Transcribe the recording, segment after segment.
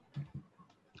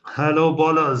Hello,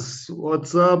 ballers.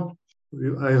 What's up?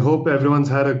 I hope everyone's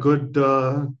had a good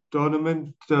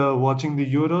tournament watching the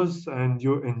Euros and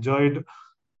you enjoyed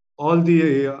all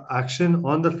the action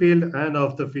on the field and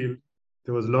off the field.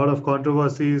 There was a lot of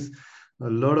controversies, a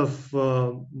lot of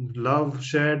love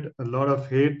shared, a lot of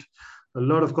hate, a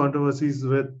lot of controversies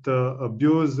with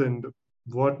abuse and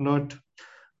whatnot.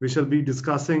 We shall be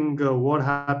discussing what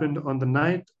happened on the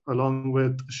night along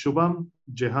with Shubham,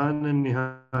 Jehan, and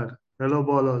Nihar. Hello,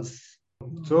 ballers.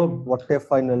 So, What a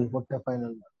final! What a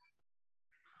final!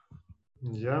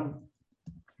 yeah,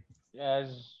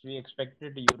 As we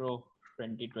expected Euro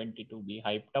 2020 to be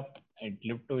hyped up and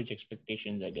lived to its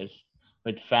expectations, I guess,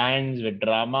 with fans, with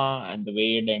drama, and the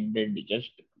way it ended,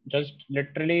 just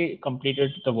literally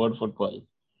completed the word football.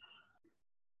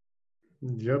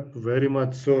 yep, very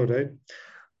much so, right?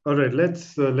 All right,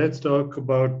 let's talk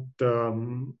about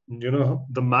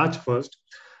the match first.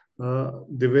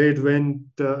 The way it went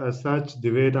as such,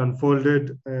 the way it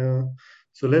unfolded.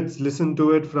 So let's listen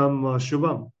to it from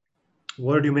Shubham.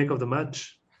 What do you make of the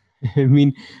match? I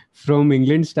mean, from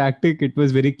England's tactic, it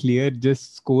was very clear: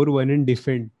 just score one and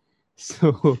defend.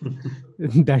 So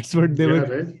that's what they Yeah, were.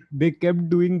 right. They kept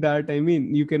doing that. I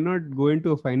mean, you cannot go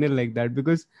into a final like that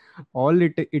because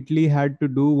Italy had to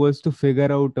do was to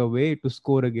figure out a way to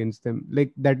score against them.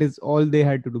 Like that is all they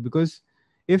had to do. Because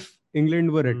if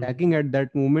England were Mm, attacking at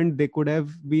that moment, they could have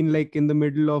been like in the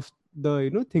middle of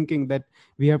the thinking that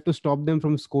we have to stop them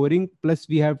from scoring. Plus,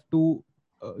 we have to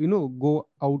go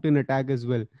out in attack as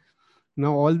well.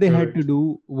 Now all they had to correct.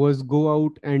 do was go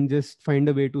out and just find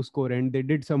a way to score, and they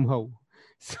did somehow.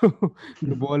 So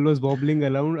the ball was wobbling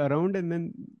around, and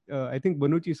then I think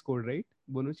Bonucci scored, right?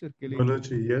 Bonucci or Kelly?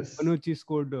 Bonucci, yes. Bonucci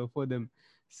scored for them.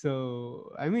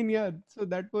 So I mean, yeah. So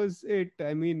that was it.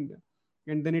 I mean,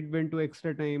 and then it went to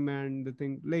extra time, and the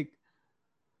thing like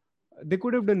they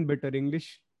could have done better.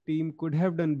 English team could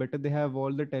have done better. They have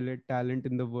all the talent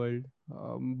in the world.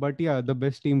 But yeah, the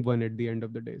best team won at the end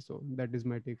of the day. So that is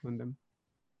my take on them.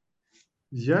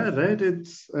 Yeah, right.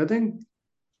 I think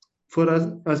for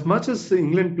as much as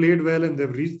England played well and they've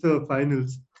reached the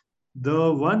finals,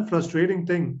 the one frustrating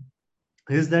thing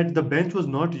is that the bench was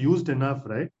not used enough,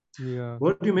 right? Yeah.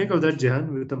 What do you make of that,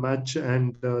 Jehan, with the match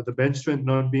and the bench strength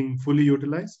not being fully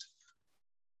utilized?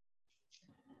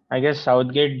 I guess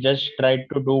Southgate just tried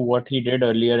to do what he did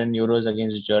earlier in Euros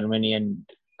against Germany and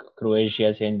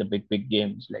Croatia, say in the big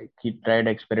games. Like he tried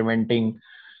experimenting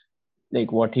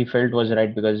like what he felt was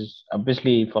right because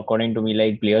obviously, according to me,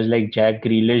 like players like Jack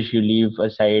Grealish, you leave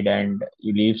aside and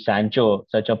you leave Sancho,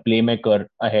 such a playmaker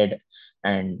ahead,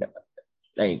 and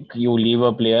like you leave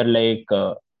a player like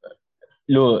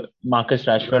Marcus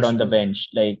Rashford on the Rashford. bench.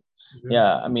 Like, Yeah.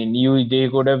 yeah, I mean, he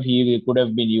could have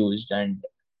been used and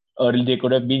early they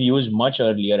could have been used much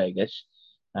earlier, I guess.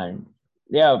 And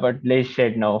yeah, but they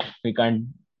said no, we can't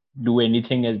do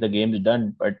anything as the game's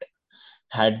done. But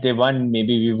had they won,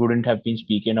 maybe we wouldn't have been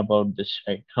speaking about this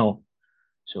right now.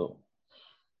 So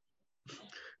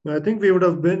I think we would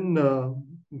have been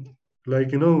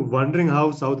wondering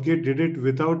how Southgate did it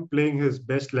without playing his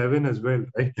best 11 as well,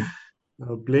 right?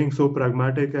 Playing so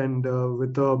pragmatic and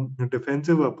with a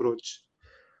defensive approach.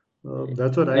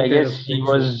 That's what I I kind guess of think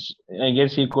so. I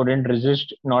guess he couldn't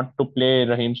resist not to play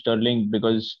Raheem Sterling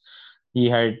because he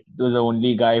was the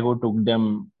only guy who took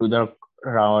them to the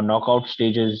knockout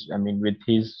stages. I mean, with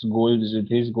his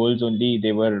goals only,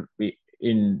 they were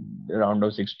in the round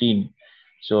of 16.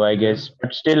 So I Yeah. guess,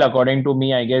 but still, according to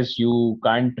me, I guess you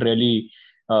can't really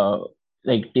uh,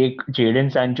 like take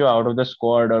Jadon Sancho out of the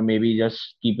squad or maybe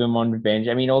just keep him on the bench.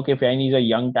 I mean, okay, fine, he's a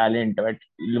young talent, but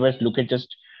let's look at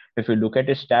just if you look at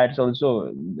his stats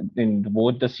also in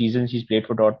both the seasons he's played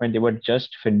for Dortmund, they were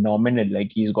just phenomenal.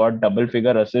 Like he's got double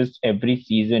figure assists every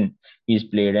season he's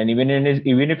played, and even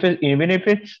if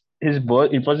it's his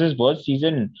worst, it was his worst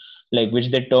season, like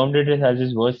which they termed it as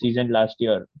his worst season last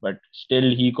year, but still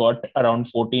he got around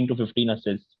 14 to 15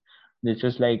 assists. This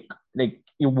is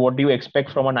what do you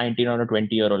expect from a 19 or a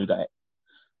 20-year-old guy?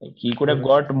 Like he could have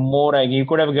Correct. got more. He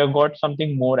could have got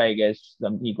something more. I guess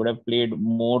he could have played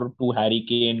more to Harry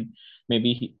Kane.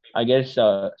 Maybe I guess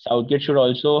Southgate should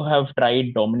also have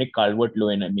tried Dominic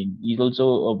Calvert-Lewin. I mean, he's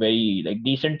also a very like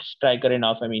decent striker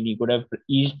enough. I mean, he could have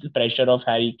eased the pressure of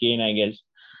Harry Kane. I guess,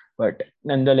 but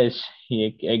nonetheless,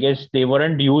 I guess they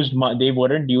weren't used. They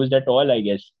weren't used at all. I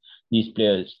guess these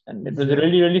players, and it was Yeah.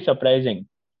 really surprising.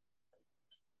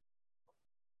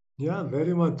 Yeah,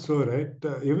 very much so, right?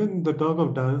 Even the talk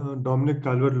of Dominic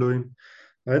Calvert-Lewin,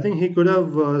 I think he could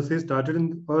have, say, started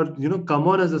in or come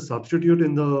on as a substitute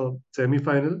in the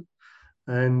semi-final,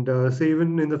 and say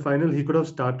even in the final he could have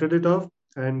started it off,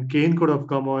 and Kane could have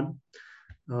come on,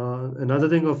 Another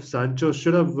thing of Sancho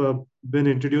should have been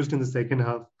introduced in the second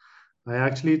half. I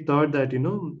actually thought that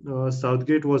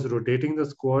Southgate was rotating the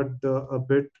squad a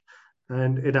bit,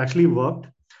 and it actually worked.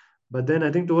 But then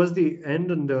I think towards the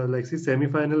end and like see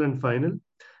semi-final and final,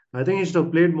 I think he should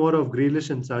have played more of Grealish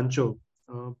and Sancho.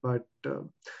 But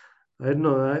I don't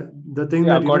know. The thing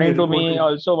Yeah, that they according to me, reported.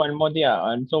 also one more, yeah,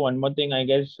 also one more thing. I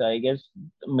guess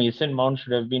Mason Mount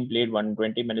should have been played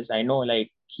 120 minutes. I know,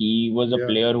 like he was a Yeah,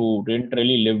 player who didn't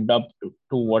really lived up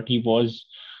to what he was,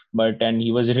 and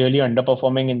he was really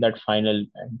underperforming in that final.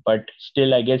 But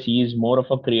still, I guess he is more of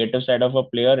a creative side of a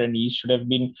player, and he should have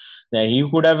been. He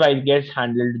could have, I guess,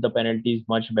 handled the penalties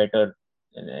much better.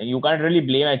 You can't really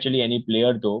blame actually any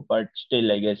player though, but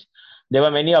still, I guess there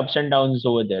were many ups and downs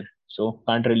over there, so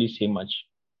can't really say much.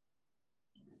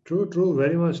 true, true,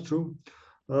 very much true.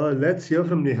 Let's hear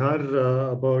from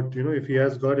Nihar about if he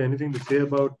has got anything to say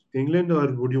about England, or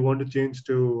would you want to change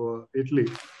to Italy?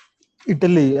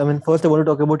 Italy. I mean, first I want to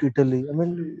talk about Italy. I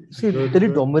mean, see, Good, Italy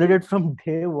good. dominated from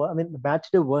day one. I mean, match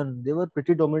day one, they were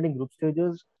pretty dominating group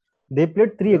stages. They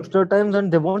played three Yep. extra times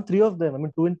and they won three of them. I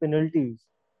mean, two in penalties.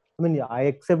 I mean, yeah, I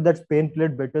accept that Spain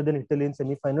played better than Italy in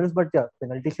semi-finals, but yeah,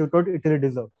 penalty shootout Italy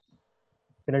deserved.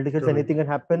 Penalty shootouts, Truly. anything can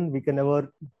happen. We can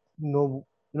never know,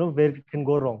 where it can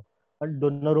go wrong. And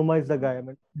Donnarumma is the guy. I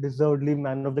mean, deservedly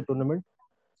man of the tournament.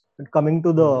 And coming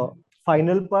to the Mhm.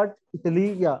 final part, Italy,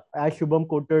 yeah, as Shubham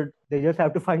quoted, they just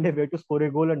have to find a way to score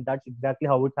a goal, and that's exactly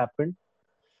how it happened.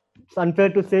 It's unfair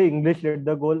to say English led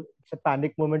the goal. It's a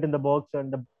panic moment in the box,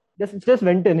 and it just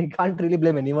went in. He can't really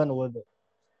blame anyone over there.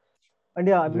 And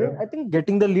yeah, I Yeah. mean, I think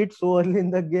getting the lead so early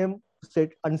in the game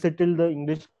unsettled the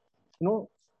English, you know,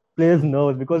 players'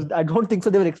 nerves because I don't think so.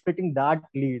 They were expecting that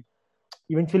lead.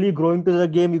 Eventually, growing to the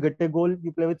game, you get a goal,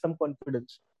 you play with some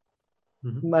confidence.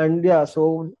 Mhm. And yeah, so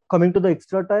coming to the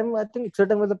extra time, I think extra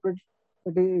time was a pretty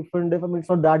fun. I mean,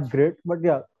 it's not that great, but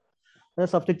yeah, the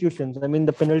substitutions. I mean,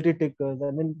 the penalty takers.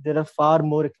 I mean, there are far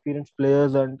more experienced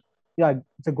players, and yeah,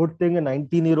 it's a good thing a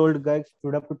 19-year-old guy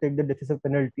stood up to take the decisive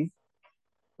penalty.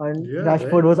 And Yeah,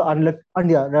 Rashford right. was unlucky. And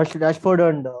yeah, Rashford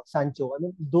and Sancho. I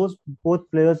mean, those both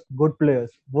players, good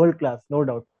players, world class, no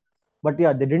doubt. But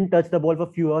yeah, they didn't touch the ball for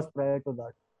a few hours prior to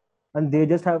that, and they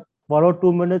just have 1 or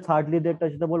 2 minutes hardly they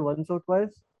touch the ball once or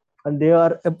twice, and they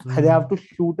have Mhm. to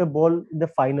shoot a ball in the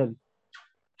final.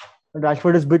 And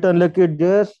Rashford is bit unlucky, it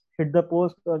just hit the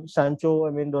post. Sancho,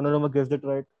 I mean, Donnarumma gives it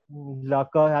right.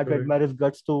 Laka had to Correct. admire his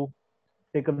guts to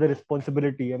take up the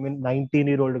responsibility. I mean,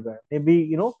 19-year-old guy. Maybe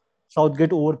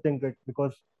Southgate overthink it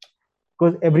because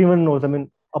everyone knows. I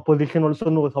mean, opposition also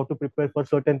knows how to prepare for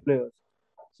certain players.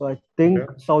 So I think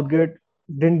Yeah. Southgate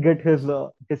didn't get his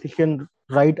decision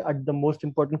right at the most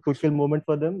important crucial moment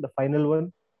for them, the final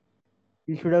one.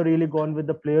 He should have really gone with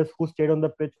the players who stayed on the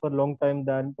pitch for a long time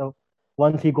than the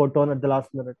ones he got on at the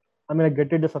last minute. I mean, I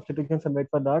get it, the substitutions are made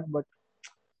for that, but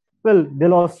well, they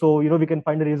lost, so we can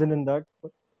find a reason in that.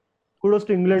 But kudos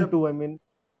to England Yep. too. I mean,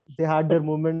 they had their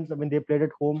moments. I mean, they played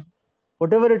at home.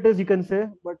 Whatever it is, you can say.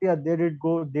 But yeah, they did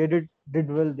go. They did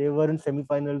well. They were in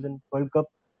semi-finals in World Cup.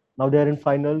 Now they are in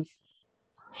finals.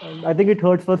 And I think it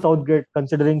hurts for Southgate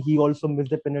considering he also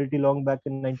missed a penalty long back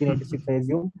in 1996, I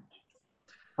assume.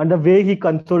 And the way he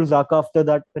consoled Zaka after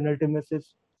that penalty miss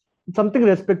is something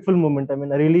respectful moment. I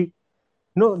mean, I really,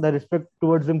 the respect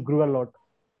towards him grew a lot.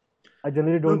 I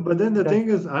generally No, don't but then the judge. thing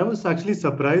is, I was actually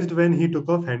surprised when he took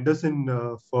off Henderson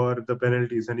for the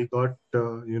penalties, and he got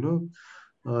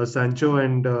Sancho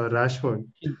and Rashford.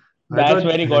 I That's thought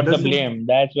where he got the Henderson. blame.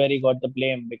 That's where he got the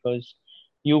blame because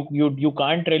you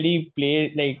can't really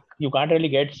play, like you can't really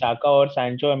get Saka or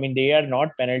Sancho. I mean, they are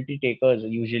not penalty takers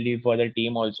usually for the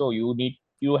team. Also,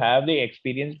 you have the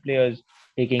experienced players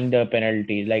taking the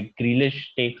penalties. Like Grealish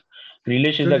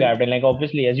is the Correct. captain. Like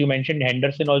obviously, as you mentioned,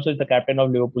 Henderson also is the captain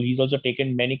of Liverpool. He's also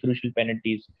taken many crucial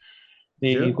penalties.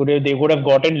 Yeah. They could have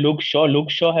gotten Luke Shaw. Luke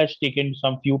Shaw has taken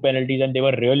some few penalties and they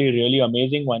were really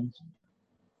amazing ones.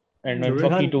 And when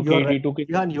Correct. fuck Jihan, you're right. he took it.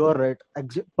 Jihan, you're right.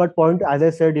 But point, as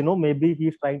I said, maybe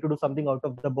he's trying to do something out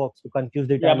of the box to confuse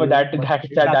the Yeah, but Italians, but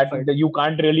it backfired. you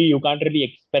can't really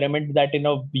experiment that in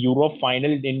a Euro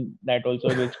final in that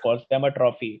also which cost them a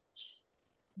trophy.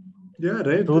 Yeah,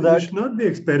 right. Through You that, should not be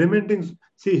experimenting.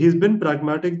 See, he's been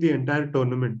pragmatic the entire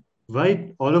tournament.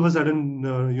 Why all of a sudden,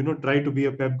 try to be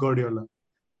a Pep Guardiola?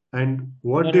 And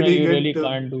what did No, he you get? really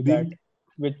can't do that Being,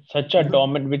 with you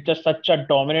know, such a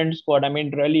dominant squad. I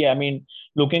mean, really, I mean,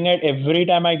 looking at every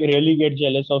time I really get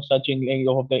jealous of such England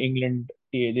of the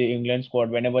England squad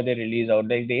whenever they release out.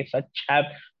 Like they such have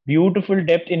beautiful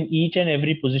depth in each and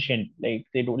every position. Like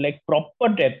they do like proper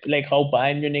depth, like how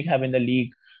Bayern Munich have in the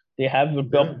league. They have yeah,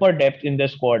 proper depth in the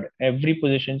squad, every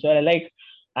position. So I like.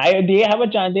 They have a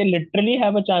chance. They literally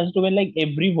have a chance to win like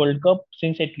every World Cup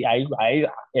since at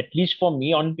least for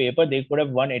me on paper they could have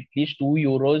won at least 2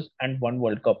 Euros and 1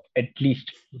 World Cup at least.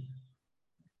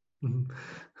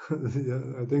 Yeah,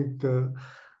 I think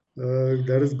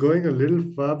that is going a little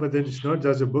far, but then it's not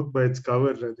just a book by its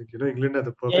cover. I think England are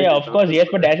the perfect Yeah, of course, example yes.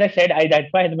 for But that. as I said, that's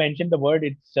why I mentioned the word.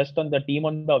 It's just on the team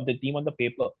on the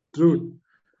paper. True,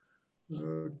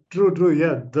 true.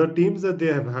 Yeah, the teams that they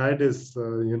have had is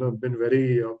been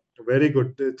very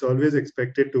good. It's always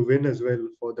expected to win as well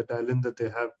for the talent that they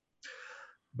have.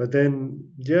 But then,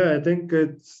 yeah, I think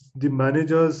it's the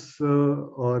managers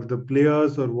or the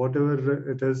players or whatever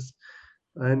it is.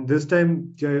 And this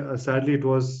time, yeah, sadly, it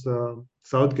was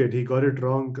Southgate. He got it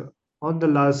wrong on the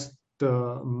last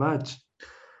match.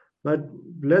 But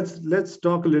let's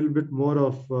talk a little bit more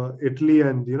of Italy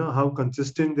and how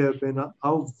consistent they have been,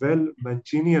 how well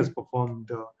Mancini has performed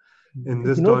in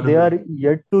this They are tournament.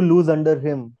 yet to lose under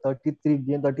him. 33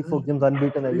 games, 34 games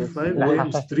unbeaten, I guess. 35 Over.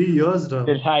 games, 3 years now.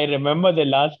 I remember they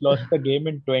lost the game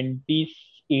in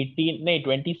 2018, no,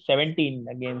 2017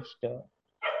 against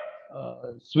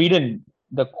Sweden,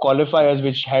 the qualifiers,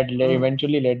 which had Oh,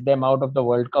 eventually led them out of the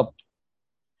World Cup.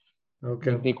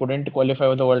 okay. Like they couldn't qualify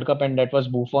for the World Cup, and that was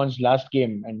Buffon's last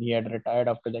game, and he had retired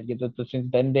after that game. So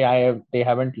since then, they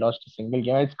haven't lost a single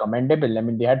game. It's commendable. I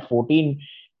mean, they had 14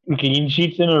 clean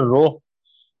sheets in a row.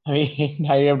 I mean,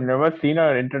 I have never seen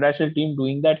an international team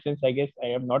doing that since I guess I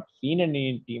have not seen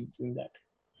any team doing that.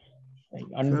 Like,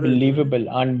 Correct.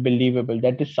 unbelievable.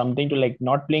 That is something to like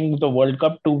not playing the World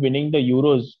Cup to winning the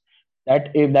Euros.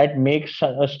 That if that makes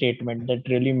a statement, that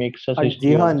really makes us And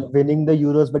history Jihan also. winning the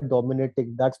Euros by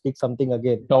dominating, that speaks something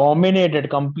again. Dominated,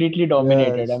 completely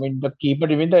dominated. I Yes. mean, the keeper,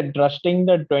 even the trusting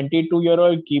the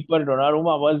 22-year-old keeper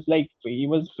Donnarumma was like he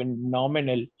was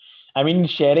phenomenal. I mean,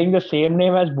 sharing the same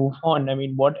name as Buffon. I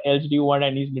mean, what else do you want?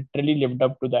 And he's literally lived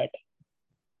up to that.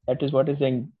 That is what is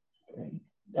saying.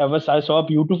 I saw a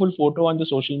beautiful photo on the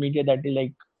social media that is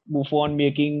like Buffon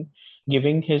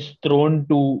giving his throne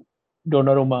to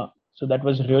Donnarumma. So that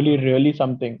was really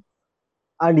something.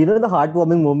 And the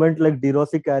heartwarming moment, like De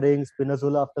Rossi carrying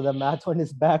Spinazzola after the match on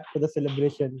his back for the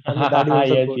celebration. I mean, that is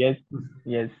also Yes, good.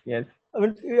 yes, yes. I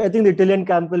mean, I think the Italian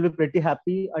camp will be pretty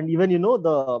happy. And even,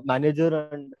 the manager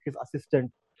and his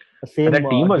assistant, the The same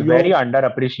team was very Dio,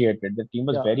 underappreciated. The team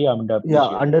was yeah, very yeah,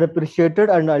 underappreciated. underappreciated.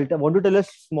 And want to tell a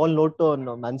small note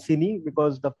on Mancini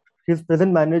because his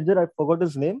present manager, I forgot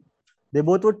his name. They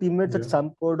both were teammates at Yeah.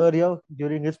 Sampdoria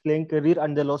during his playing career,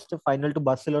 and they lost a final to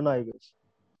Barcelona, I guess,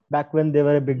 back when they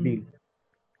were a big deal.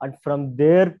 And from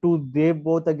there to they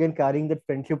both again carrying that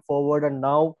friendship forward, and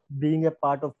now being a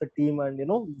part of the team and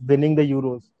winning the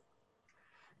Euros.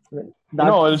 I mean, that's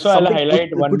Also I'll something good,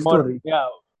 highlight a good one more, story.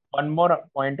 one more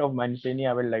point of Mancini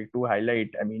I would like to highlight.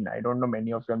 I mean, I don't know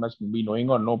many of you must be knowing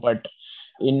or no, but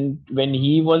in when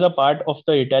he was a part of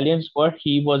the Italian squad,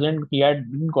 he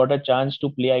hadn't got a chance to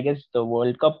play. I guess the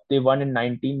World Cup they won in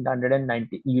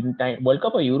 1990, World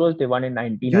Cup or Euros they won in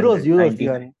Euros,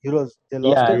 1999. Euros. They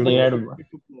lost Yeah, it, but they he had. Euros. didn't get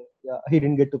to play. Yeah, he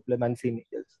didn't get to play Mancini.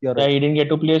 Yes, you're Yeah, right. he didn't get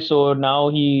to play, so now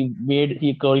he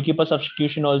goalkeeper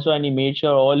substitution also, and he made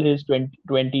sure all his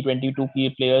 22 key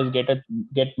players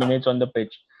get minutes on the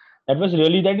pitch. That is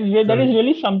Correct.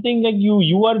 really something like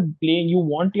you are playing. You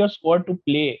want your squad to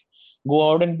play,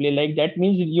 go out and play. Like that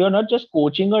means you're not just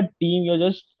coaching a team. You're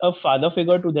just a father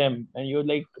figure to them, and you're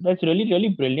like that's really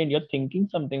brilliant. You're thinking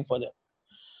something for them.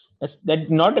 That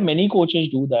not many coaches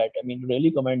do that. I mean,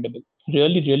 really commendable.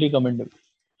 Really commendable.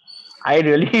 I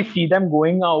really see them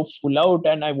going out full out,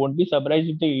 and I won't be surprised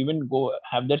if they even go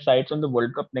have their sights on the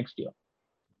World Cup next year.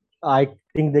 I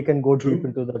think they can go deep True.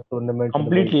 into the tournament in the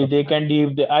World Completely, Cup. they can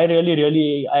leave.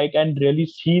 I can really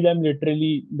see them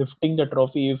literally lifting the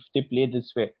trophy if they play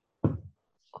this way.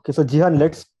 Okay, so Jihan,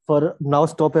 let's for now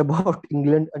stop about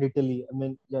England and Italy. I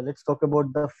mean, yeah, let's talk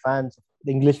about the fans,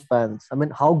 the English fans. I mean,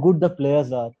 how good the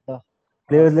players are. The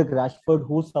players like Rashford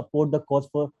who support the cause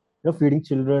for feeding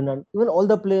children, and even all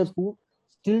the players who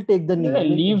still take the knee. Yeah, I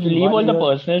mean, it's been leave one all the year.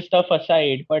 personal stuff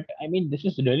aside, but I mean, this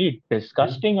is really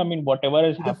disgusting. I mean, whatever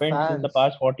has See the happened since the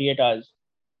fans. past 48 hours.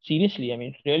 Seriously, I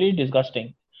mean, really disgusting.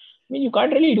 I mean, you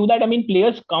can't really do that. I mean,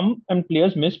 players come and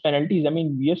players miss penalties. I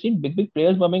mean, we have seen big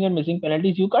players bumming and missing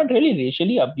penalties. You can't really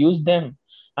racially abuse them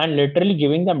and literally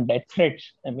giving them death threats.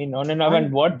 I mean, on and on. And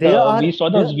And what they we are saw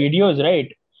they those videos,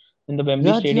 right, in the Wembley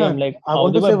yeah, Stadium, Jihan. like I how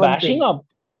want they to were say one bashing thing. up.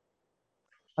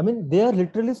 I mean, they are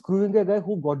literally screwing a guy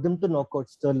who got them to knockout,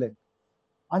 Sterling.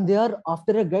 And they are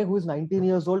after a guy who is 19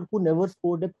 years old who never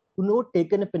who never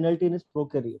taken a penalty in his pro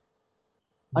career.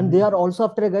 And they Mhm. are also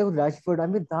after a guy who Rashford. I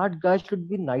mean, that guy should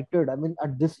be knighted. I mean,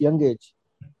 at this young age.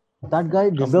 That guy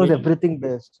deserves Completely. everything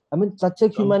best. I mean, such a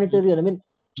humanitarian. I mean,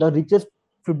 the richest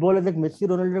footballers like Messi,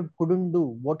 Ronaldo couldn't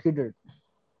do what he did.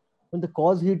 When the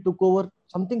cause he took over,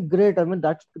 something great. I mean,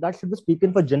 that should be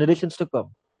speaking for generations to come.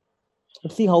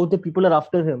 Let's see how the people are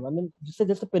after him. I mean, just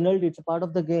a penalty. It's a part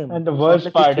of the game. And the It's not worst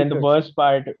like he's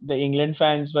part, cheated. the England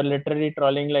fans were literally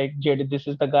trolling like, Jadon, this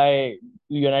is the guy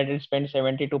United spent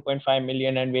 72.5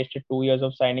 million and wasted 2 years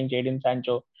of signing Jadon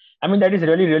Sancho. I mean, that is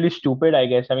really, really stupid, I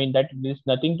guess. I mean, that is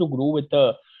nothing to do with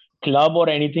the club or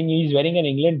anything. He's wearing an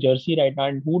England jersey right now,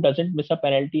 and who doesn't miss a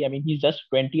penalty? I mean, he's just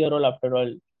 20-year-old after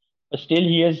all. But still,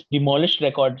 he has demolished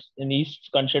records, and he's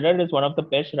considered as one of the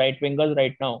best right wingers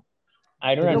right now.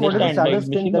 I don't What is the understand, like saddest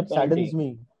thing missing a that saddens penalty.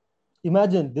 me?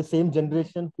 Imagine the same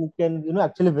generation who can,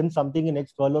 actually win something in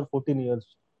next 12 or 14 years.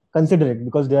 Consider it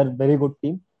because they are very good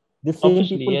team. The same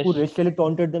Obviously, people who yes. racially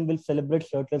taunted them will celebrate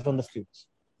shirtless on the streets.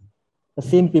 The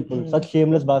same people, Hmm. such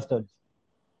shameless bastards.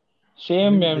 I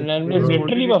Same, mean, and they just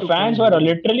literally wanted the it to fans come were home.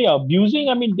 literally abusing.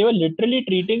 I mean, they were literally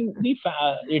treating the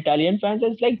Italian fans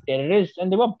as like terrorists,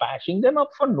 and they were bashing them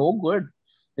up for no good.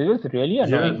 This was really Yeah,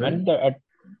 annoying. right. And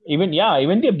even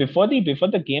before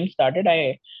the game started,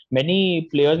 I many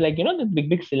players like the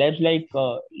big celebs like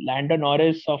Lando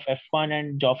Norris of F1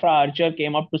 and Jofra Archer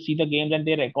came up to see the games, and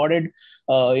they recorded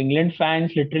England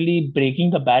fans literally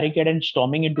breaking the barricade and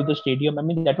storming into the stadium. I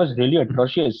mean, that was really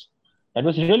atrocious. That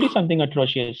was really something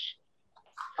atrocious.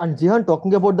 And Jihan,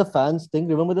 talking about the fans thing,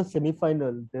 remember the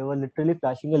semi-final? They were literally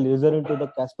flashing a laser into the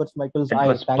Casper Schmeichel's That eye.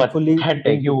 was Thankfully, it pathetic.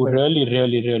 didn't You affect. really,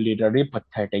 really, really, really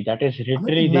pathetic. That is I mean,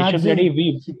 literally they should really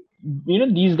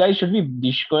imagine. be.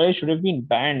 These guys should have been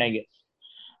banned, I guess.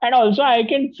 And also, I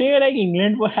can say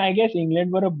like I guess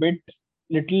England were a bit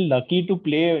little lucky to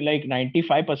play like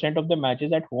 95% of the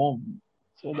matches at home.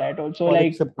 So that also All like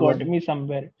except got one. me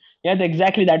somewhere. Yeah,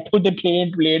 exactly. That too. They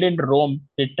played in Rome.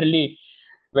 Literally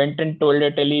went and told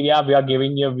Italy, yeah,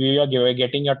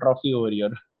 getting your trophy over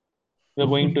here. We're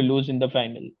going to lose in the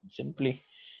final. Simply.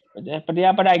 But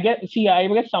I guess I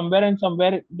guess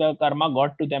somewhere the karma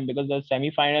got to them because the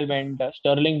semi-final when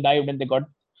Sterling dived and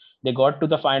they got to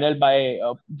the final by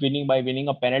winning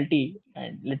a penalty,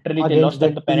 and literally they Against lost the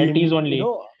on the penalties team, only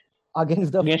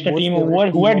against the against a most team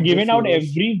favorite who team had of this given out Euros.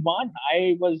 everyone.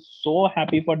 I was so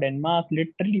happy for Denmark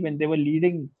literally when they were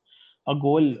leading a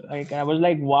goal. Like I was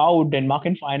like, wow, Denmark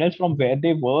in finals from where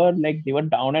they were, like they were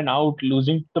down and out,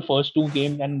 losing the first two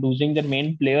games and losing their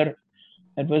main player.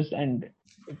 That was and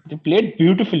they played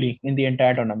beautifully in the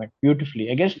entire tournament.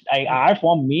 Beautifully. I guess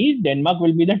for me, Denmark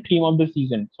will be the team of the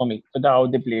season for me, for how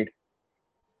they played.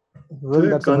 Well, So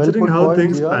that's a well considering put how point,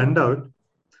 things Jihan. panned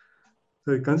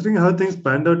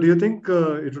out, do you think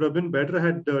it would have been better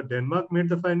had Denmark made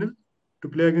the final to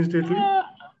play against Italy? Uh,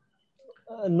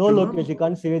 No, Lokesh, you Shubham,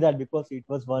 can't say that because it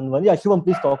was 1-1. Yeah, Shivam,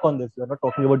 please talk on this. You're not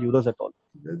talking about Euros at all.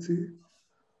 let's see.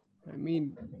 I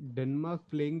mean, Denmark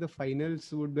playing the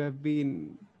finals would have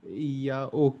been, yeah,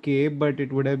 okay, but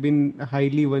it would have been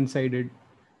highly one-sided.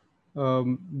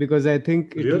 Because I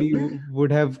think Italy Really?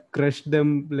 would have crushed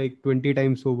them like 20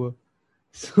 times over.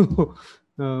 So,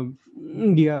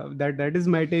 yeah, that is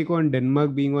my take on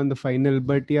Denmark being on the final.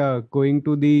 But yeah, going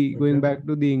Okay. back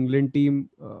to the England team,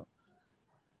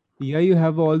 yeah, you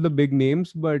have all the big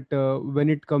names, but when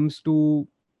it comes to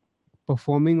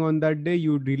performing on that day,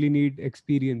 you really need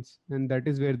experience, and that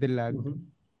is where they lagged. Mhm.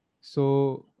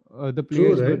 So the True,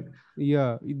 players were, right?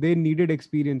 yeah, they needed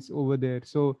experience over there.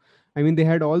 So I mean, they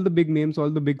had all the big names,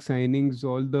 all the big signings,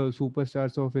 all the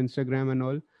superstars of Instagram and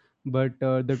all. But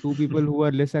the two people who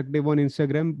are less active on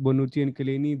Instagram, Bonucci and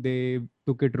Kaleni, they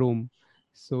took it home.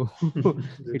 So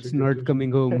They it's took it not too.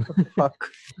 coming home. Fuck.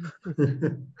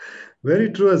 Very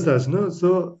true as such, no?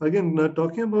 So again,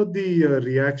 talking about the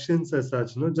reactions as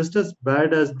such, no, just as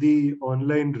bad as the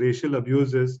online racial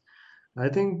abuse is, I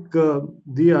think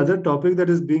the other topic that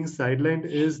is being sidelined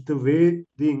is the way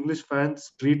the English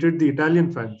fans treated the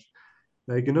Italian fans.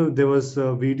 Like, there was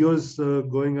videos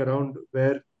going around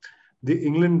where the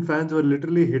England fans were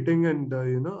literally hitting and,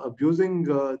 abusing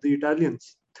the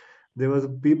Italians. There was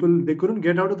people, they couldn't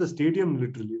get out of the stadium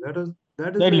literally. That is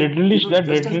like, that just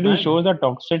as literally bad. shows the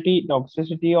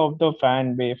toxicity of the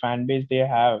fan base they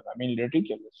have. I mean,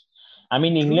 ridiculous. I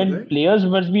mean, True, England right? players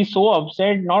must be so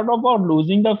upset, not about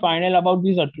losing the final, about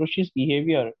this atrocious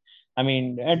behavior. I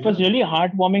mean, it was Yeah. really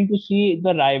heartwarming to see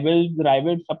the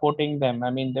rivals supporting them.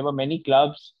 I mean, there were many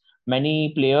clubs, many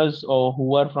players who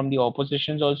were from the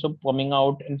oppositions also coming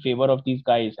out in favor of these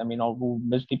guys. I mean, or who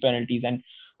missed the penalties, and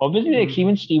obviously, like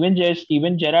even Mhm.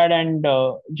 Steven Gerrard and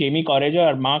Jamie Carragher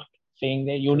are marked saying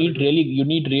that Correct. you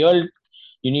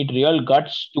need real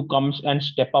guts to come and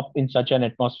step up in such an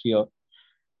atmosphere.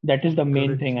 That is the main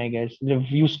Correct. thing, I guess.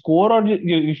 If you score or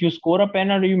if you score a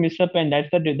pen or you miss a pen, that's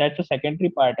the secondary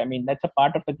part. I mean, that's a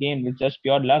part of the game. It's just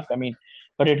pure luck. I mean,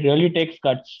 but it really takes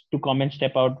guts to come and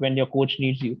step out when your coach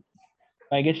needs you.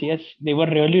 I guess yes, they were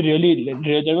there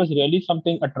was really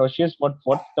something atrocious what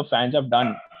the fans have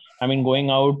done. I mean, going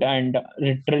out and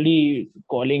literally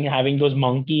having those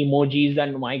monkey emojis,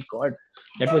 and my God,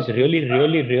 that was really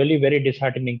very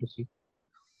disheartening to see.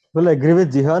 Well, I agree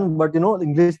with Jihan, but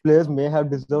English players may have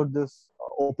deserved this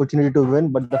opportunity to win,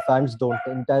 but the fans don't.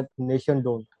 The entire nation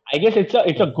don't. I guess it's a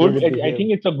The way good. they I behave.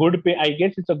 think it's a good. I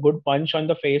guess it's a good punch on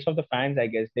the face of the fans. I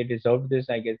guess they deserved this.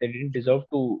 I guess they didn't deserve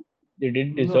to. They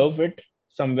didn't No, deserve it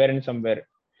somewhere and somewhere.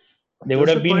 They would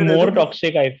just a have been point. I more think.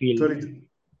 toxic, I feel. Sorry.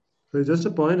 So just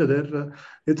a point there.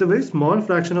 It's a very small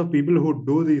fraction of people who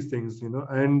do these things,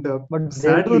 and But they do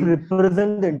sadly,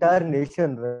 represent the entire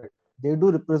nation, right? They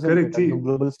do represent it correct. at the See,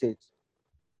 global stage.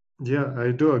 yeah,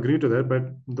 I do agree to that. But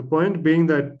the point being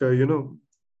that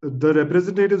the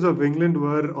representatives of England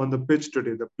were on the pitch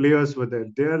today. The players were there.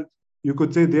 They are, you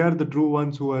could say, they are the true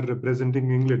ones who are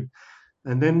representing England.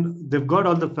 And then they've got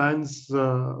all the fans,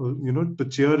 to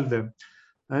cheer them.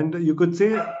 And you could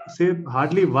say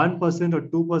hardly 1% or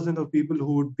 2% of people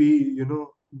who would be,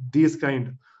 these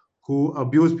kind, who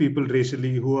abuse people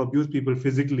racially, who abuse people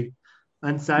physically,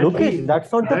 and Lokesh, sadly,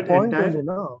 that's not the that point entire only,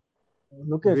 no.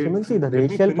 Lokesh, I wait, mean, see, the let me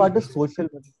racial finish, part is please. social.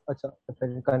 Acha,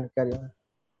 you can carry on.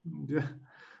 Yeah.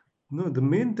 No, the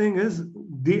main thing is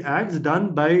the acts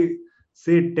done by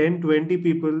say 10, 20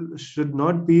 people should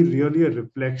not be really a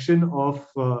reflection of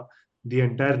the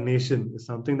entire nation, is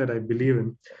something that I believe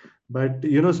in. But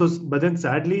but then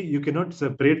sadly, you cannot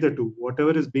separate the two.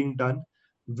 Whatever is being done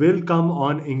will come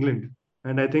on England.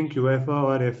 And I think UEFA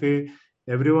or FA,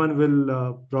 everyone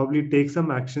will probably take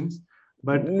some actions.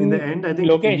 But in the end, I think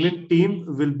Lokesh, England team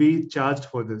will be charged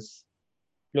for this.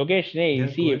 Lokesh, nee, Yeah,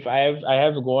 go see, if ahead. I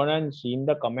have gone and seen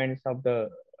the comments of the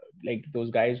like those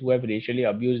guys who have racially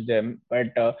abused them, but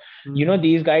Mhm.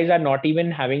 these guys are not even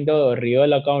having the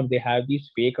real account. They have these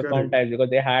fake account Correct. tags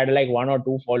because they had like one or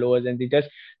two followers, and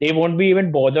they won't be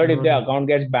even bothered if their Mhm. account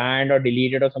gets banned or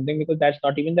deleted or something because that's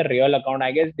not even the real account.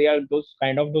 I guess they are those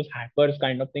hackers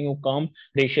kind of thing who come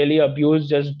racially abuse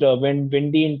just win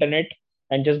the internet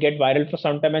and just get viral for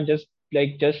some time and just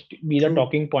be the True.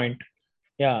 talking point.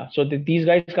 Yeah, so these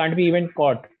guys can't be even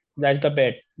caught. That's the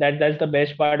bet. That's the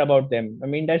best part about them. I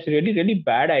mean, that's really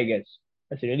bad. I guess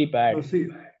that's really No, bad. see,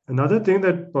 another thing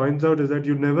that points out is that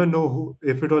you never know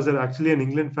if it was actually an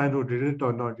England fan who did it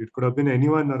or not. It could have been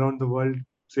anyone around the world,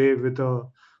 say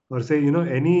or say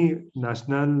any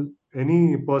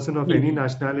person of any See,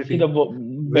 nationality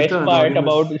with best an part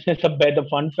about anonymous. this is the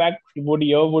fun fact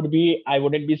would be I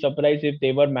wouldn't be surprised if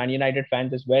they were Man United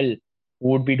fans as well who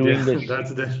would be Yeah, doing this.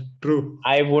 that's the true.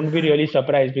 I wouldn't be really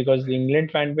surprised because the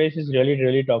England fan base is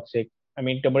really toxic. I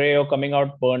mean, tomorrow you're coming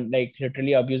out burn like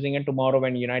literally abusing it tomorrow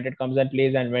when United comes and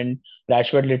plays and when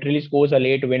Rashford literally scores a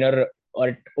late winner or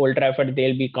at Old Trafford,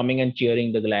 they'll be coming and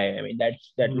cheering the guy. I mean, that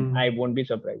I Mm, won't be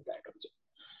surprised that also.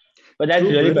 But that's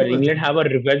true, really very bad. much. England have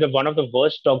one of the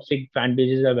worst toxic fan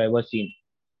bases I've ever seen.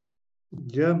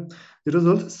 Yeah, it was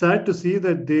also sad to see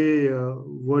that they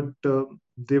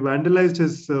vandalized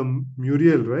his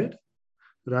mural, right?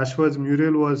 Rashford's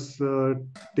mural was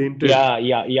tainted, Yeah.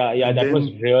 and That was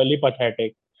then really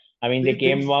pathetic. I mean, they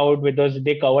things. came out with those.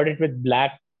 They covered it with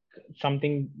black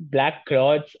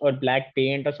cloths or black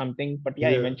paint or something. But yeah,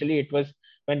 Yeah, eventually it was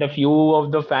when the few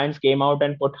of the fans came out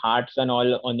and put hearts and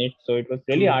all on it. So it was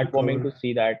really to heartwarming to cover.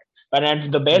 see that. But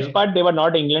and the best Yep. part, they were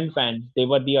not England fans. They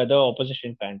were the other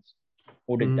opposition fans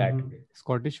who did that. Hmm.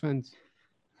 Scottish fans.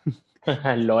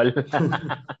 Lol.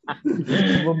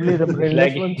 Probably the It's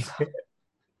brainless like ones.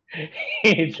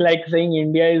 it's like saying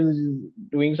India is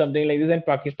doing something like this and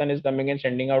Pakistan is coming and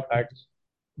sending out hearts.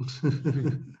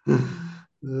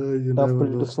 You Tough never pill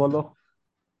to know. swallow.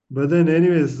 But then,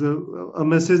 anyways, a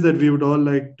message that we would all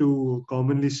like to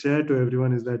commonly share to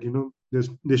everyone is that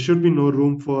there should be no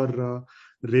room for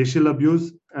racial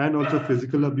abuse and also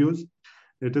physical abuse.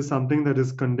 It is something that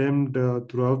is condemned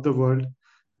throughout the world,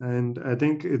 and I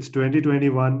think it's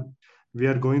 2021. We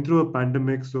are going through a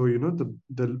pandemic, so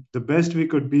the best we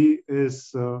could be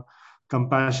is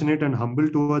compassionate and humble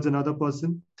towards another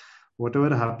person.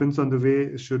 Whatever happens on the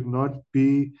way should not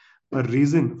be a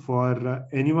reason for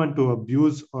anyone to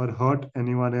abuse or hurt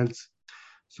anyone else.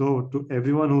 So, to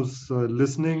everyone who's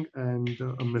listening, and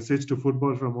a message to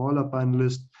football from all our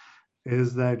panelists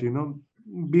is that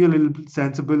be a little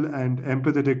sensible and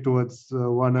empathetic towards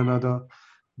one another.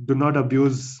 Do not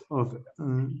abuse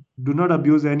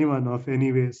anyone of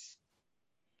any ways.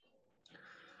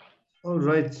 All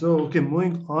right. So, okay,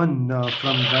 moving on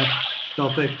from that.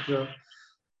 topic.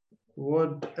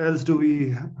 What else do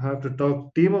we have to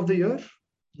talk? Team of the year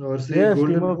or say Yes,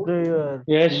 Golden team of Boot? the year.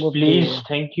 Yes, Team of the please. year.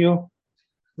 Thank you.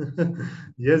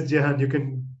 Yes, Jehan, you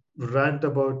can rant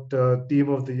about team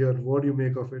of the year. What do you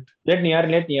make of it? Let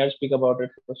Niyar speak about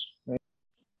it first.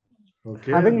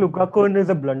 Okay. Having Lukaku in is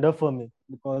a blunder for me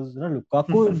because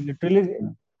Lukaku literally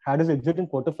had his exit in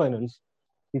quarterfinals.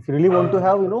 If you really want to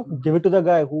have, give it to the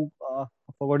guy who I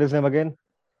forgot his name again.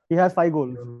 He has 5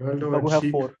 goals. Ronaldo and Lukaku have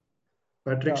Sheik. 4.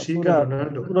 Patrick Yeah, Sheik so and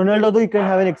Ronaldo. Ronaldo, though, you can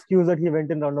have an excuse that he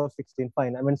went in round of 16.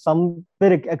 Fine. I mean, some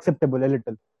very acceptable a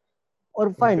little.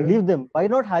 Or fine, Okay. leave them. Why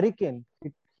not Harry Kane?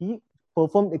 He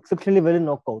performed exceptionally well in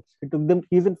knockouts. He took them.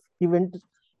 He's in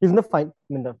the final.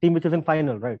 I mean, the team which is in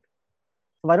final, right?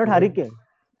 So why not Harry Correct. Kane?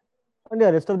 And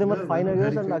the rest of them Yeah, are why fine, I not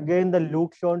guess. Harry And Kane? again, the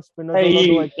Luke Shaw and Spinazzola,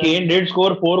 though I can. Kane did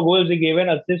score 4 goals. He gave an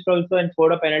assist also and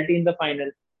scored a penalty in the final.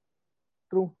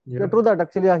 True. Yeah. Yeah, true that.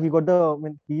 Actually, he got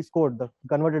he scored,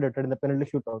 converted it in the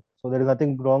penalty shootout. So there is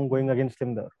nothing wrong going against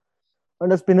him there.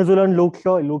 And Spinazzola and Luke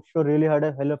Shaw really had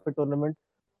a hell of a tournament.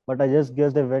 But I just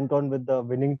guess they went on with the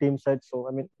winning team side. So,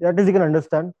 I mean, that is you can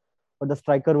understand. But the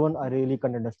striker one, I really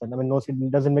can't understand. I mean, no,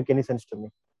 it doesn't make any sense to me.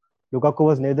 Lukaku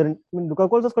was neither. I mean,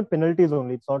 Lukaku also got penalties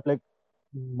only. It's not like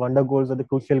wonder goals or the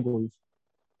crucial goals.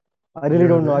 I really Yeah,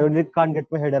 don't know. I right. really can't get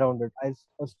my head around it. I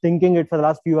was thinking it for the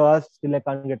last few hours. Still, I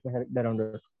can't get my head around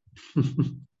it.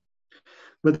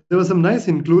 But there were some nice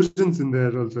inclusions in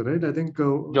there also, right? I think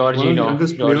one of the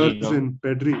youngest players in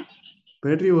Pedri.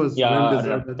 Pedri was well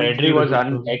deserved. I think he Pedri had a was good an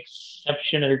tournament.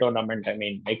 exceptional tournament. I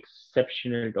mean,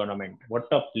 exceptional tournament. What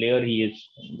a player he is.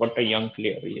 What a young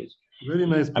player he is. Very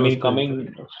nice I mean,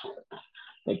 prospect.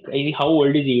 how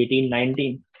old is he? 18,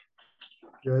 19?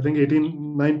 Yeah, I think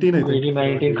 18, 19, I think. 18,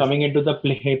 19, coming into the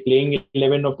playing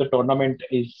 11 of the tournament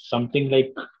is something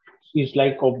like, he's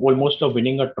like almost a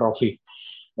winning a trophy.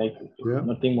 Like Yeah.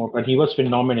 nothing more. But he was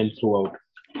phenomenal throughout.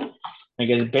 I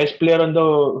guess best player on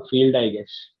the field, I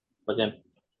guess, for them.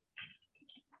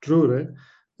 True, right?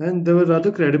 And there were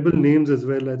other credible names as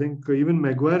well. I think even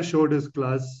Maguire showed his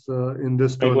class in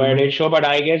this Maguire tournament. did show, but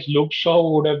I guess Luke Shaw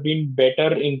would have been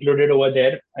better included over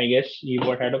there. I guess he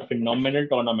would had a phenomenal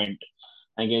tournament.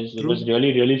 I guess it was True.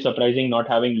 really, really surprising not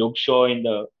having Luke Shaw in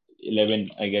the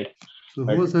 11, I guess. So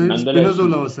But who was nonetheless,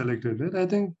 Spinazzola was selected, right? I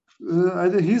think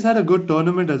he's had a good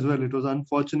tournament as well. It was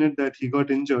unfortunate that he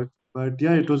got injured, but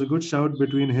yeah, it was a good shout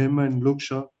between him and Luke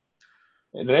Shaw.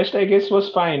 rest I guess was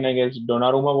fine. I guess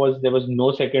Donnarumma there was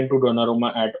no second to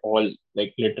Donnarumma at all.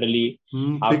 Like literally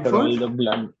after all Pickford? the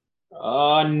blunt.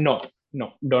 No.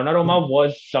 Donnarumma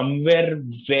was somewhere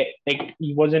where like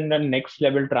he was in the next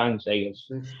level trance, I guess,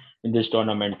 in this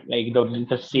tournament. Like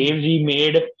the saves he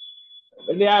made.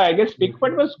 Yeah, I guess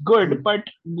Pickford was good, but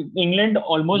England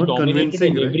almost Not dominated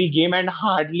convincing, in right? every game, and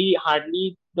hardly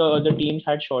the other teams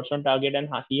had shots on target, and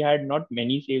he had not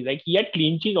many saves. Like he had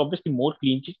clean sheets, obviously more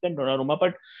clean sheets than Donnarumma,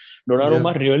 but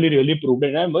Donnarumma really, really proved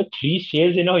it. And 3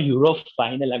 saves in a Euro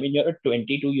final. I mean, you're a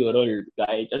 22-year-old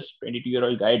guy, just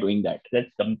 22-year-old guy doing that. That's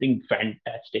something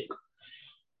fantastic.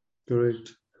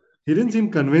 Correct. He didn't seem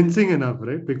convincing enough,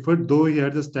 right? Pickford, though he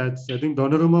had the stats, I think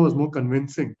Donnarumma was more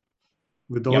convincing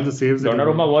with all the saves that he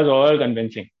Donnarumma made. was all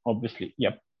convincing, obviously.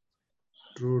 Yep.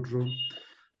 True.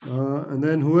 And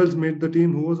then who else made the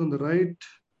team? Who was on the right?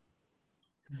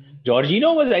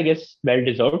 Jorginho was, I guess, well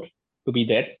deserved to be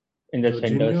there in the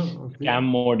centers. Jorginho, okay. Cam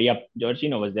mode, yep.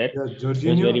 Jorginho was there. Yeah, He was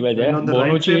very well Jorginho. there. And on the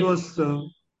right side was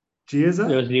Chiesa.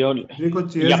 There was Leo.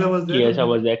 Chiesa was there. Chiesa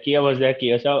was there. Kia was there.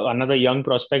 Chiesa, another young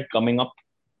prospect coming up.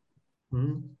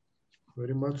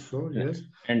 Very much so, yes.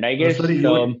 And I guess sorry,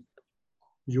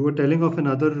 you were telling of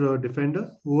another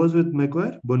defender who was with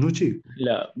Maguire? Bonucci.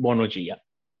 Bonucci, yeah.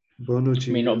 Bonucci.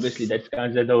 I mean, yes. obviously, that's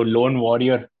considered the lone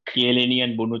warrior, Chiellini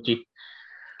and Bonucci.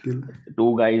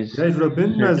 Two guys. Yeah, it would have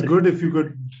been as good if you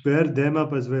could pair them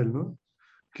up as well, no?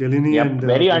 Chiellini and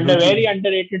very Bonucci.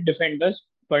 underrated defenders,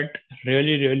 but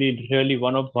really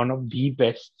one of the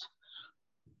best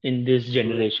in this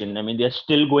generation. I mean, they're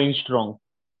still going strong.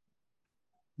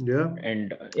 Yeah.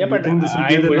 And but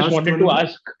I just wanted to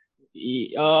ask.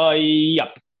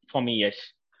 For me, yes.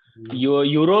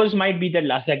 Euros might be the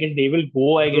last. I guess they will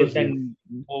go. I guess and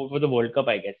go for the World Cup.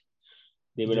 I guess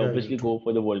they will obviously go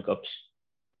for the World Cups.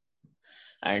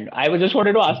 And I just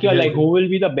wanted to ask you, like, who will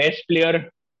be the best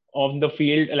player of the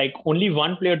field? Like, only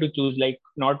one player to choose. Like,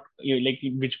 not like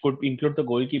which could include the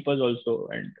goalkeepers also,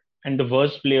 and the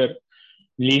worst player,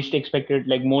 least expected,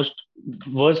 like worst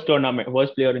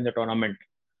player in the tournament.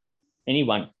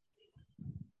 Anyone?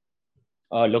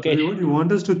 Lokesh. So you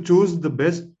want us to choose the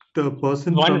best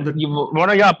person from the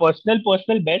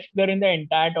personal best player in the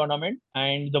entire tournament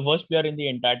and the worst player in the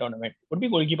entire tournament. Would be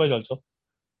goalkeepers also.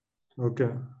 Okay.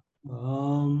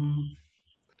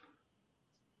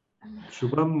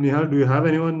 Shubham, Nihar, do you have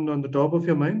anyone on the top of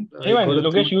your mind? I Anyone, got a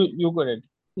Lokesh, three. you got it.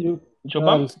 You, Shubham?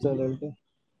 I'll still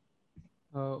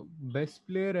tell. Best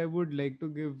player I would like to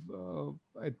give.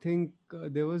 I think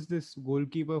there was this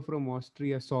goalkeeper from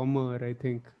Austria, Sommer. I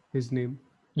think his name.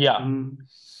 Yeah. Hmm.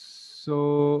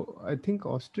 So I think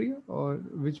Austria or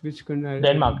which country?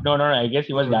 Denmark. No. I guess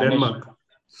he was No, Danish. Denmark.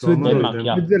 Sommer was Denmark,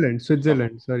 yeah. Denmark.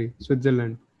 Switzerland. Sorry,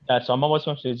 Switzerland. Yeah, Sommer was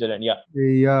from Switzerland. Yeah.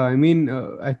 Yeah, I mean,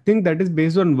 I think that is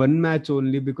based on one match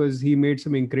only because he made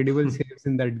some incredible saves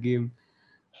in that game.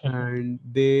 And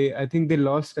I think they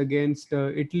lost against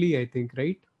Italy, I think,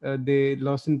 right? They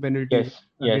lost in penalties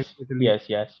against Italy.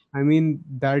 Yes. I mean,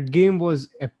 that game was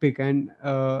epic, and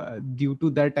due to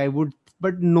that,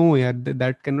 but no, yeah,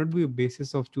 that cannot be a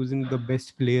basis of choosing the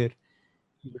best player.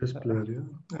 Best player,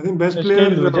 yeah. I think best So player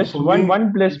still, just for me.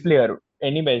 one best player,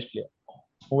 any best player,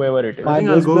 whoever it is. I My think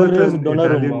I'll best go with player is an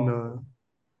Donnarumma. Italian.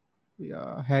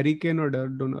 Yeah, Harry Kane or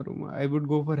Donnarumma. I would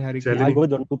go for Harry Kane. Chelsea. I'll go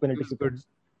with two He penalty was good. shootouts.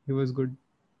 He was good.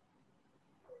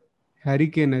 Harry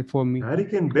Kane for me. Harry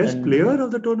Kane, best And- player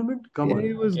of the tournament? Come Yeah, on.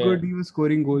 he was Yeah. good. He was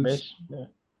scoring goals. Best player.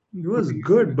 He was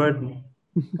good, but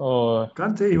Oh,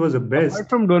 can't say he was the best. Apart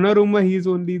from Donnarumma, he's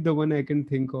only the one I can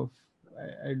think of.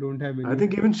 I don't have any. I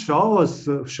think even Shaw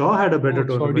had a better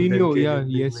tournament than Shawdinho, Kane. yeah, in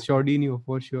the yes, evening. Shawdinho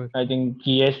for sure. I think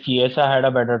Chiesa had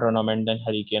a better tournament than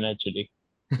Harry Kane actually.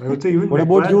 I would say even What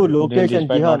about you, Maguire. Lokesh and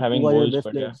Despite not Jihan? having Who are your goals, best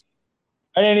but yeah. players?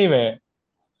 But anyway,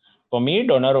 for me,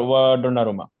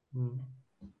 Donnarumma, Hmm.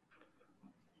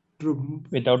 True.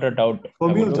 without a doubt. For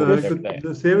I me would also, go I with that could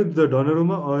guy. say with the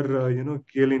Donnarumma or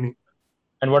Chiellini.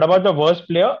 And what about the worst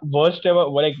player? Worst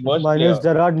Mine player? is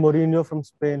Gerard Mourinho from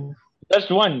Spain. Just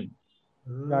one.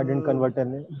 I didn't convert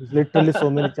any. There's literally so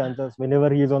many chances. Whenever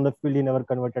he's on the field, he never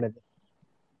converted anything.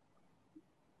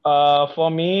 For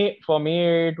me,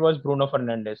 it was Bruno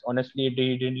Fernandes. Honestly,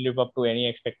 he didn't live up to any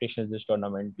expectations this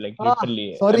tournament. Like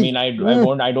literally. sorry. I mean, I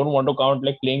don't want to count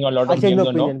like playing a lot I of changed games my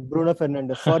or no. opinion. Bruno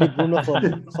Fernandes. Sorry, Bruno for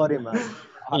me. Sorry, man.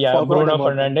 I Yeah, forgot Bruno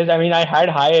about him. Fernandes. I mean, I had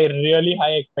really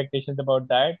high expectations about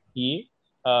that.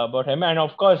 About him, and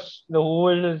of course, who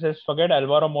will just forget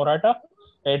Alvaro Morata?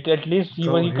 At least he He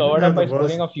covered didn't up have by the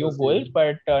scoring a worst few season. goals,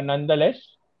 but nonetheless,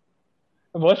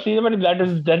 worst season. But that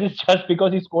is just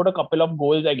because he scored a couple of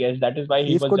goals. I guess that is why he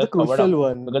He was scored the just covered up crucial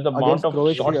one because the amount against of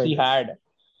Croatia. shots I he guess. had.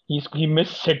 He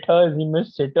missed sitters, he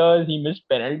missed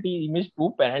penalties, he missed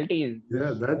 2 penalties.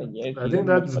 Yeah, Yes, I he think was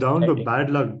that's down to pathetic. bad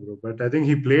luck, bro. But I think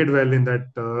he played well in that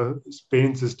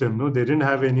Spain system. No, they didn't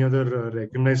have any other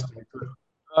recognized striker.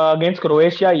 Against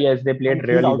Croatia, yes, they played He's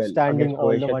really well. outstanding Against all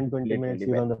the Croatia, 120 they played minutes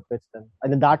really he's well. on the pitch.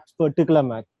 And then that particular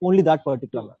match, only that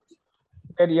particular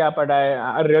match. Yeah, but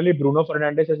I really Bruno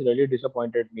Fernandes has really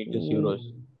disappointed me this Euros.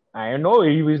 I know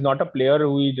he is not a player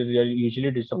who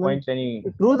usually disappoints any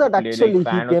True that play, actually like,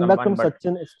 fan he or came back someone, from but such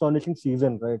an astonishing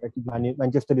season, right? At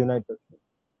Manchester United.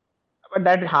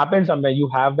 that happens somewhere. You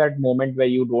have that moment where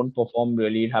you don't perform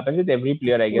really. It happens with every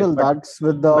player, I guess. Well, but that's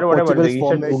with the whatever. Portugal's He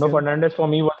said Bruno formation. Fernandes for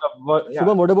me was yeah.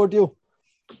 Shubham, what about you?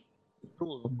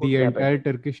 True, The could happen. entire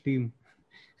Turkish team.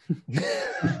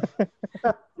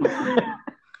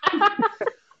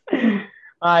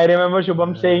 I remember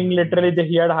Shubham saying literally that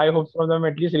he had high hopes from them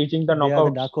at least reaching the They are the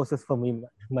knockouts. dark horses for me,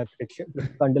 my prediction.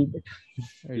 Candle pit.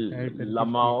 Entire Turkish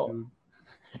Lamau. team,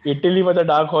 Italy were the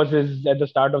dark horses at the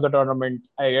start of the tournament.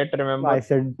 I yet remember. I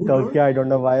said Turkey, I don't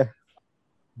know why.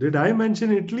 Did I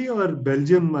mention Italy or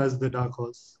Belgium as the dark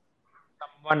horse?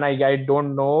 Someone I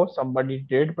don't know. Somebody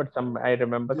did, but I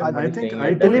remember Yeah, somebody I think saying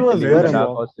I that told Italy was were there the and dark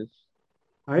all. horses.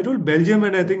 I told Belgium,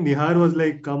 and I think Nihar was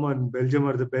like, "Come on, Belgium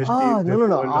are the best team."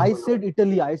 No. I said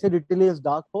Italy. I said Italy is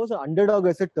dark horse. Underdog,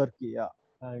 I said Turkey. Yeah.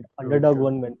 And underdog Okay.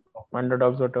 one went.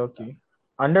 Underdogs were Turkey.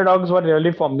 Underdogs were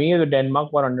really, for me, the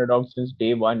Denmark were underdogs since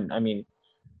day one. I mean,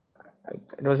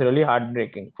 it was really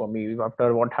heartbreaking for me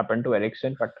after what happened to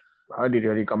Eriksen, but I did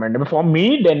really commendable. For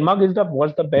me, Denmark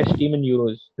was the best team in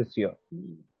Euros this year.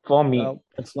 For me.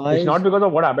 That's nice. It's not because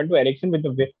of what happened to Eriksen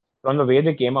from the way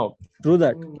they came out. True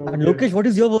that. Okay. And Lokesh, what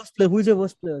is your worst player? Who is your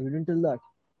worst player? You didn't tell that.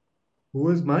 Who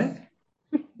is my?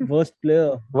 Worst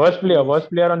player. Worst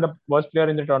player in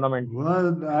the tournament.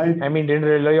 Well, I mean, didn't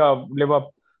really live up.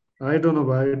 I don't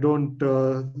know. I don't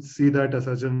see that as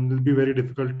such, and it'll be very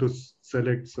difficult to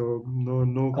select. So no.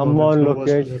 Come comments, on, no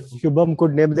worst Lokesh. player from- Shubham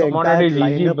could name the Come on, entire it is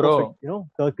easy, lineup bro. of it.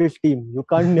 Turkish team. You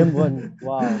can't name one.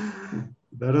 Wow.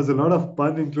 There was a lot of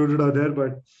pun included out there,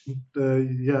 but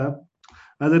yeah.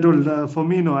 As I told, for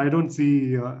me, no, I don't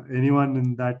see anyone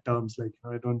in that terms. Like,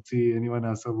 I don't see anyone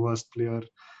as a worst player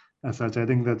as such. I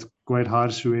think that's quite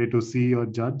harsh way to see or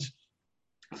judge.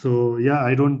 So yeah,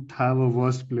 I don't have a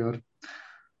worst player.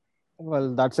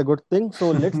 Well, that's a good thing.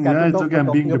 So let's cap Yeah, it it's off okay. by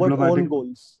I'm being talking about diplomatic. own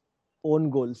goals. Own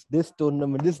goals. This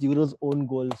tournament, this Euros own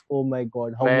goals. Oh my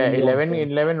God, how Where many of 11,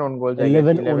 them? 11 own goals, I guess.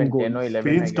 11 own 11, 10 or goals. 11, I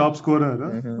Spain's guess. top scorer.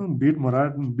 Mhm.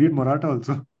 Huh? Beat Morata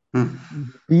also.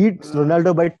 Beats Uh,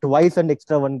 Ronaldo by twice and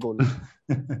extra one goal.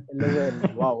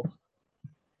 11. Wow.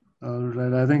 All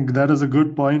right. I think that is a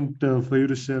good point for you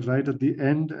to share right at the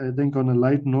end. I think on a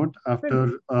light note,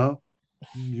 after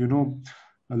you know,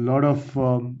 a lot of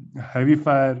heavy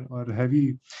fire or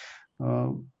heavy uh,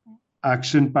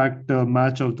 action-packed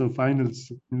match of the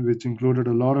finals, which included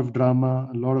a lot of drama,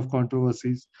 a lot of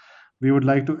controversies. We would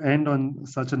like to end on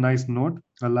such a nice note,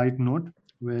 a light note,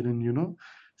 wherein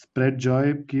spread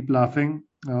joy, keep laughing,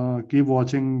 keep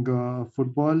watching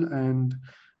football, and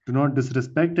do not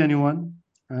disrespect anyone.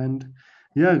 And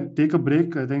yeah, take a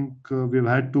break. I think we've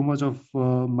had too much of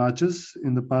matches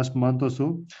in the past month or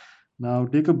so. Now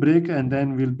take a break, and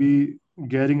then we'll be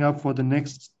gearing up for the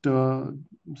next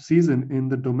season in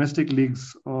the domestic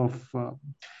leagues of,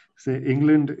 say,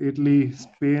 England, Italy,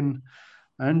 Spain,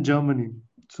 and Germany.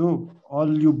 So,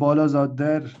 all you ballers out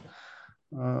there,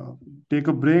 uh, take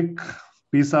a break,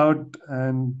 peace out,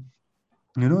 and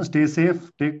stay safe.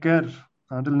 Take care.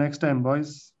 Until next time,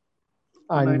 boys.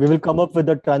 Good And night. we will come up with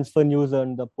the transfer news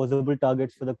and the possible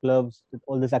targets for the clubs with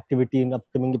all this activity in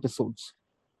upcoming episodes.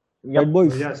 Yep. Right,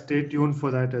 boys? Yeah, stay tuned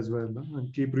for that as well.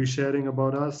 And keep resharing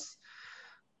about us.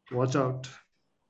 Watch out.